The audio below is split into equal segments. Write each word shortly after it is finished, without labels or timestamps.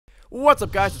What's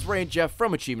up, guys? It's Ray and Geoff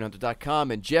from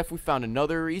AchievementHunter.com, and Geoff, we found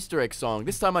another Easter egg song,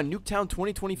 this time on Nuketown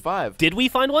 2025. Did we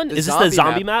find one? Is this the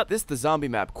zombie map? This is the zombie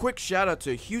map. Quick shout out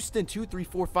to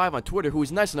Houston2345 on Twitter, who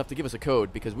was nice enough to give us a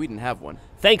code because we didn't have one.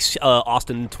 Thanks,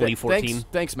 Austin 2014.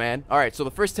 Thanks, man. All right, so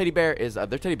the first teddy bear is, they're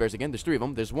teddy bears again. There's 3 of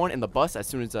them. There's one in the bus as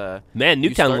soon as, Man,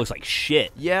 Nuketown looks like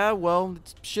shit. Yeah, well,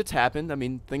 shit's happened. I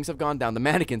mean, things have gone down. The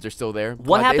mannequins are still there.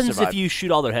 What happens if you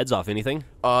shoot all their heads off? Anything?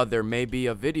 There may be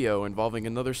a video involving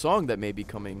another song that may be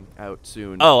coming out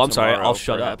soon. Oh, I'm sorry. I'll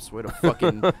shut up. Way to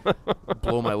fucking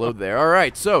blow my load there. All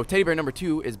right, so teddy bear number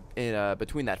 2 is in,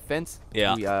 between that fence,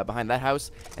 behind that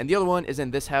house, and the other one is in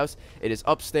this house. It is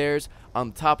upstairs on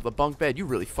the top of the bunk bed. You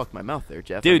really fucked my mouth there,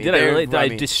 Geoff. Dude, did I really? Did I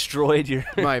destroyed your...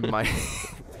 my...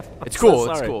 It's cool.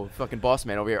 It's cool. Fucking boss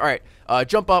man over here. All right,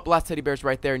 jump up. Last teddy bear's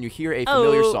right there, and you hear a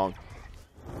familiar song.